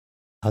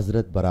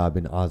Hazrat Bara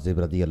bin Azib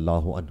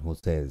radiyallahu anhu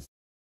says,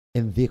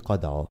 in the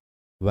Qada,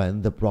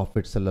 when the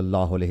Prophet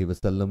sallallahu alaihi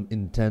wasallam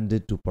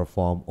intended to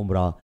perform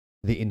Umrah,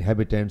 the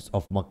inhabitants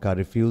of Makkah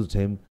refused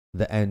him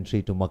the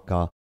entry to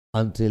Makkah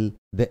until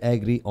they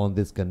agree on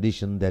this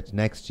condition that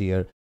next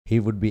year he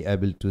would be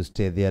able to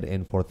stay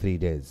therein for 3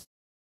 days.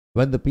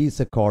 When the peace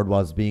accord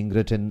was being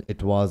written,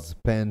 it was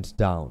penned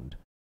down.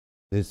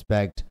 This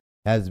pact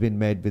has been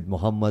made with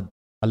Muhammad,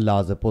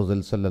 Allah's apostle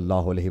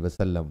sallallahu alaihi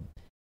wasallam.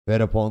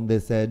 Whereupon they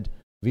said,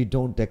 we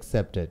don't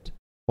accept it.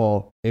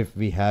 For if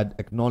we had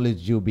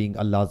acknowledged you being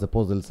Allah's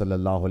apostle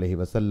sallallahu alaihi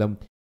wasallam,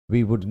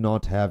 we would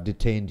not have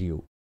detained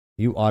you.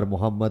 You are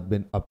Muhammad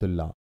bin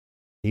Abdullah.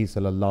 He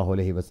sallallahu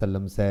alaihi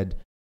wasallam said,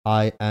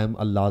 I am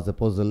Allah's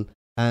apostle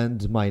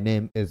and my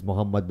name is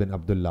Muhammad bin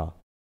Abdullah.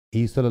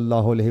 He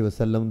sallallahu alaihi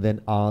wasallam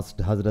then asked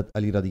Hazrat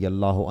Ali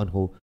radiyallahu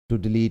anhu to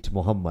delete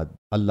Muhammad,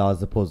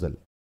 Allah's apostle.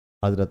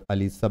 Hazrat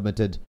Ali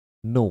submitted,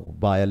 no,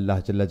 by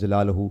Allah Jalla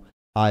Jalaluhu,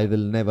 I will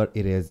never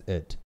erase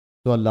it.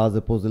 So Allah's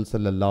apostle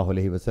sallallahu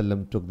alaihi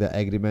wasallam took the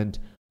agreement,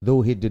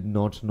 though he did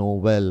not know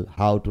well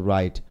how to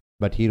write,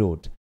 but he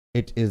wrote,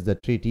 it is the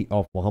treaty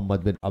of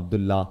Muhammad bin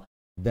Abdullah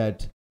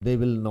that they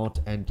will not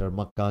enter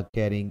Makkah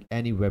carrying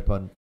any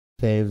weapon,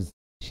 save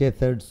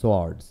shattered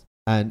swords,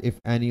 and if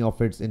any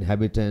of its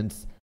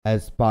inhabitants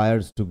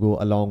aspires to go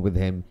along with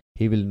him,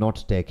 he will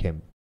not take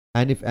him.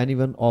 And if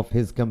anyone of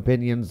his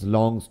companions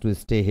longs to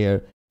stay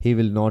here, he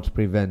will not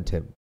prevent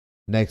him.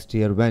 Next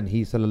year, when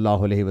he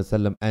sallallahu alaihi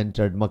wasallam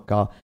entered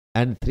Makkah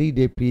and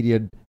 3-day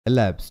period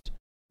elapsed,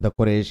 the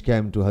Quraysh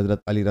came to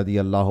Hazrat Ali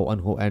radiyallahu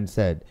anhu and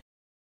said,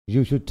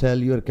 you should tell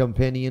your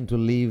companion to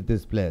leave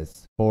this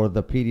place, for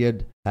the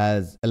period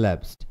has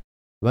elapsed.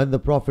 When the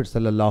Prophet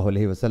sallallahu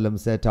alaihi wasallam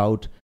set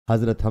out,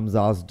 Hazrat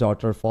Hamza's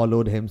daughter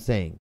followed him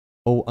saying,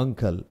 O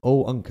uncle,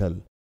 O uncle.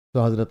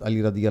 So Hazrat Ali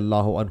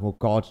radiyallahu anhu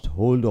caught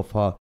hold of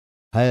her,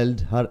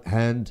 held her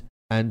hand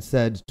and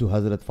said to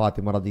Hazrat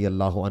Fatima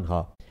radiyallahu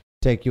anha,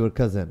 take your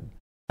cousin.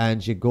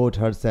 And she got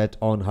her set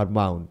on her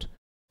mount.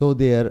 So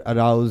there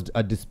aroused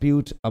a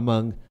dispute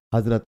among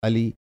Hazrat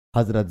Ali,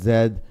 Hazrat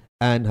Zaid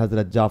and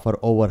Hazrat Jafar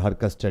over her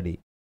custody.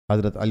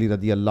 Hazrat Ali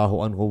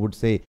radiyallahu anhu would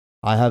say,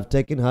 I have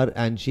taken her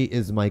and she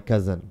is my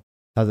cousin.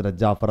 Hazrat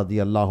Jafar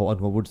radiyallahu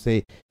anhu would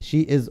say,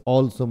 she is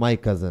also my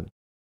cousin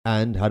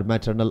and her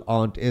maternal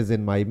aunt is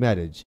in my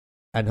marriage.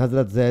 And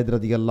Hazrat Zaid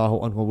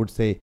radiyallahu anhu would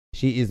say,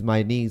 she is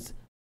my niece.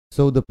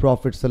 So the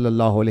Prophet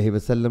sallallahu alaihi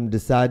wasallam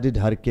decided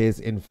her case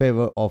in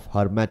favor of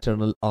her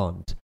maternal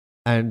aunt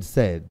and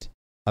said,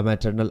 a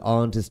maternal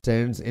aunt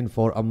stands in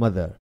for a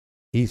mother.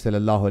 He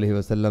sallallahu alaihi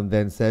wasallam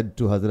then said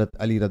to Hazrat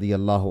Ali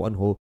radiyallahu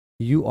anhu,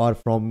 you are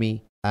from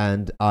me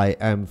and I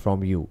am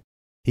from you.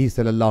 He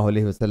sallallahu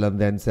alaihi wasallam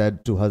then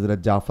said to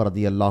Hazrat Jafar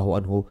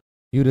radiyallahu anhu,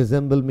 you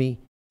resemble me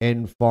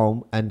in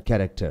form and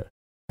character,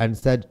 and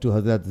said to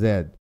Hazrat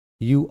Zaid,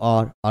 you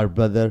are our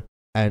brother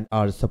and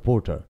our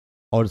supporter,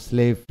 or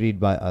slave freed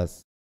by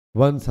us.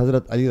 Once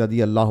Hazrat Ali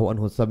radiyallahu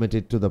anhu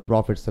submitted to the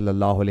Prophet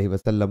sallallahu alaihi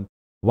wasallam,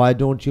 why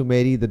don't you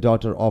marry the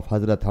daughter of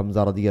Hazrat Hamza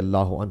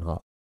radiyallahu anha?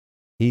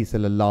 He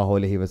sallallahu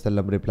alaihi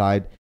wasallam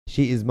replied,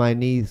 she is my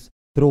niece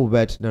through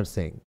wet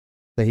nursing.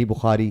 Sahih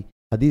Bukhari,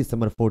 Hadith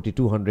number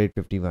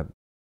 4251.